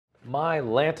My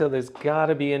Lanta, there's got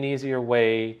to be an easier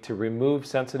way to remove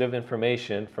sensitive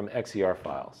information from XER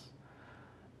files.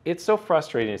 It's so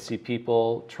frustrating to see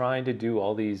people trying to do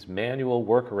all these manual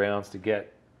workarounds to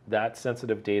get that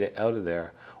sensitive data out of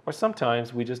there. Or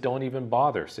sometimes we just don't even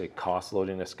bother, say, cost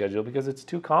loading a schedule because it's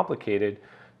too complicated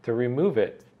to remove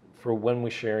it for when we're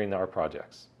sharing our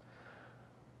projects.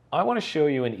 I want to show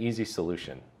you an easy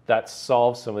solution that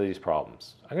solves some of these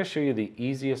problems. I'm going to show you the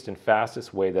easiest and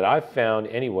fastest way that I've found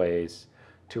anyways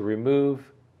to remove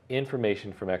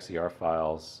information from XER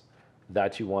files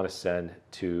that you want to send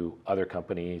to other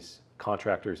companies,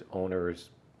 contractors, owners,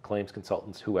 claims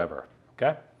consultants, whoever,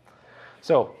 okay?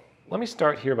 So let me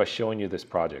start here by showing you this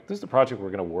project. This is the project we're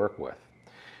going to work with.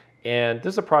 And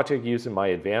this is a project used in my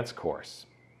advanced course.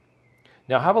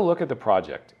 Now have a look at the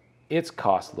project. It's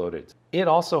cost loaded. It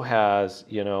also has,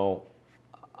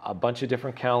 a bunch of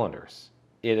different calendars.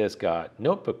 It has got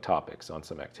notebook topics on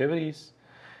some activities.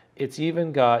 It's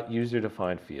even got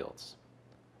user-defined fields.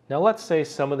 Now let's say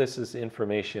some of this is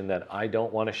information that I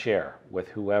don't want to share with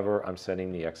whoever I'm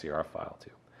sending the XER file to.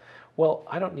 Well,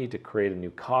 I don't need to create a new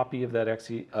copy of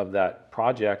that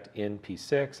project in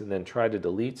P6 and then try to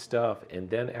delete stuff and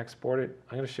then export it.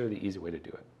 I'm going to show you the easy way to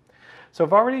do it. So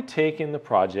I've already taken the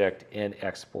project and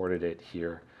exported it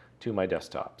here to my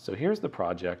desktop. So here's the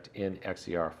project in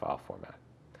XER file format.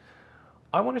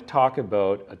 I want to talk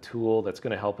about a tool that's going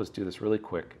to help us do this really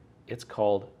quick. It's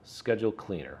called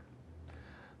ScheduleCleaner.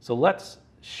 So let's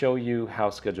show you how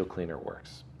ScheduleCleaner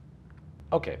works.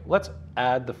 Okay, let's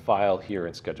add the file here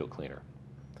in ScheduleCleaner.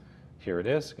 Here it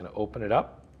is. I'm going to open it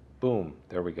up. Boom,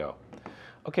 there we go.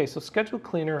 Okay, so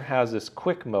ScheduleCleaner has this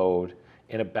quick mode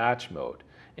and a batch mode.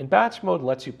 And batch mode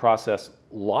lets you process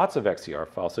lots of XER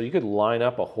files. So you could line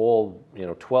up a whole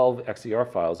 12 XER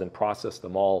files and process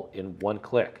them all in one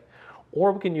click.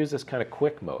 Or we can use this kind of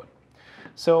quick mode.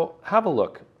 So have a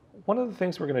look. One of the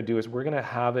things we're going to do is we're going to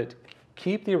have it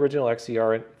keep the original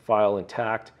XER file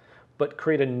intact, but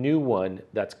create a new one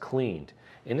that's cleaned.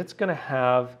 And it's going to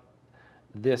have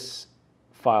this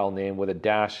file name with a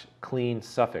 -clean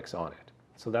suffix on it.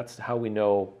 So that's how we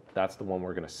know that's the one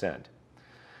we're going to send.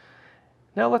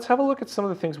 Now let's have a look at some of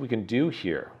the things we can do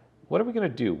here. What are we going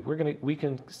to do? We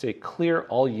can say clear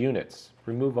all units,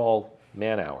 remove all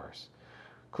man hours,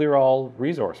 clear all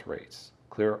resource rates,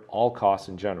 clear all costs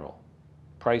in general,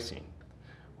 pricing.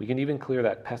 We can even clear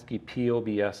that pesky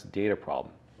POBS data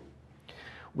problem.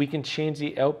 We can change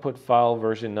the output file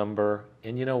version number,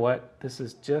 and you know what? This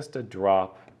is just a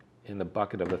drop in the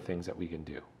bucket of the things that we can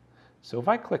do. So if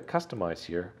I click Customize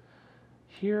here,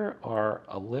 here are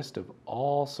a list of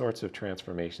all sorts of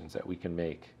transformations that we can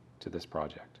make to this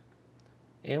project.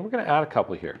 And we're going to add a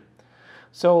couple here.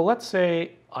 So let's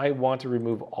say I want to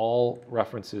remove all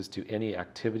references to any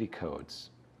activity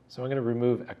codes. So I'm going to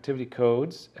remove activity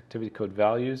codes, activity code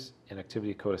values, and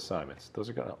activity code assignments. Those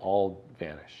are going to all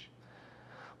vanish.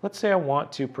 Let's say I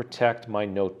want to protect my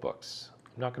notebooks.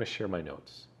 I'm not going to share my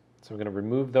notes. So I'm going to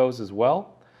remove those as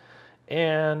well.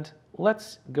 And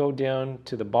let's go down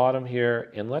to the bottom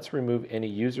here and let's remove any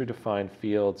user-defined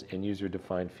fields and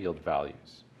user-defined field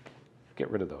values. Get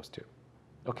rid of those two.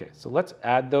 Okay, so let's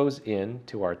add those in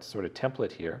to our sort of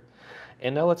template here.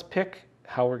 And now let's pick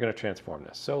how we're going to transform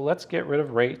this. So let's get rid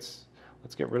of rates.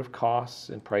 Let's get rid of costs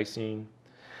and pricing.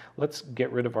 Let's get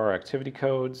rid of our activity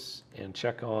codes and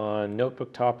check on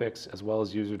notebook topics as well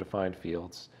as user-defined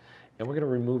fields. And we're going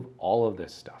to remove all of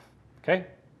this stuff. Okay?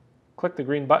 Click the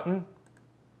green button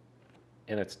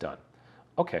and it's done.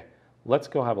 Okay, let's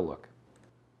go have a look.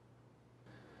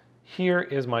 Here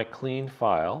is my clean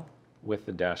file with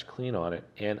the -clean on it,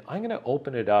 and I'm going to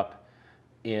open it up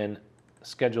in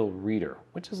Schedule Reader,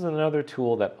 which is another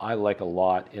tool that I like a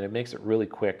lot, and it makes it really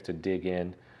quick to dig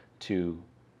in to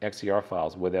XER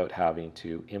files without having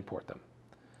to import them.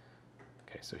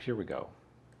 Okay, so here we go.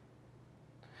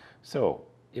 So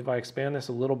if I expand this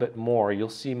a little bit more, you'll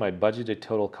see my budgeted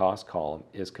total cost column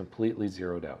is completely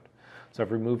zeroed out. So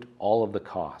I've removed all of the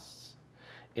costs.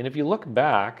 And if you look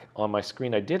back on my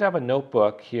screen, I did have a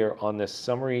notebook here on this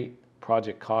summary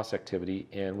project cost activity,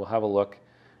 and we'll have a look,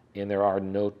 and there are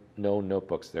no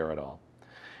notebooks there at all.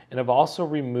 And I've also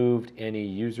removed any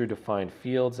user-defined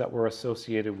fields that were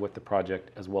associated with the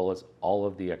project, as well as all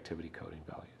of the activity coding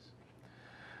values.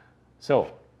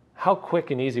 So how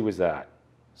quick and easy was that?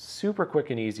 Super quick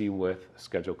and easy with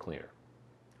ScheduleCleaner.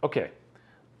 Okay,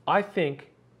 I think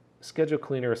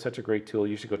ScheduleCleaner is such a great tool,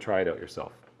 you should go try it out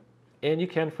yourself. And you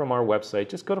can from our website.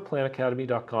 Just go to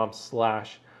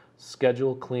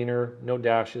planacademy.com/ScheduleCleaner, no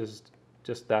dashes,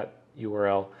 just that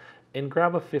URL, and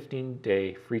grab a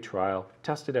 15-day free trial.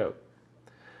 Test it out.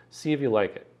 See if you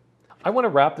like it. I want to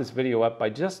wrap this video up by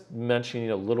just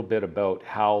mentioning a little bit about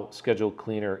how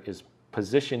ScheduleCleaner is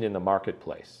positioned in the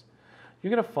marketplace. You're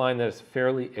going to find that it's a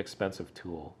fairly expensive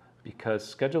tool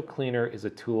because ScheduleCleaner is a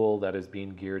tool that is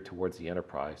being geared towards the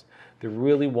enterprise. They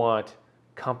really want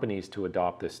companies to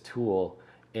adopt this tool,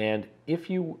 and if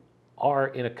you are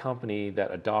in a company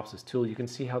that adopts this tool, you can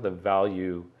see how the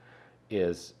value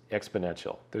is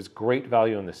exponential. There's great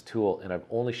value in this tool, and I've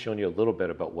only shown you a little bit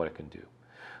about what it can do.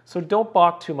 So don't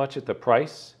balk too much at the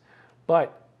price,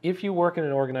 but if you work in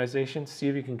an organization, see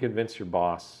if you can convince your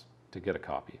boss to get a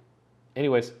copy.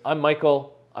 Anyways, I'm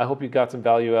Michael. I hope you got some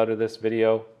value out of this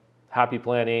video. Happy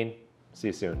planning. See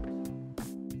you soon.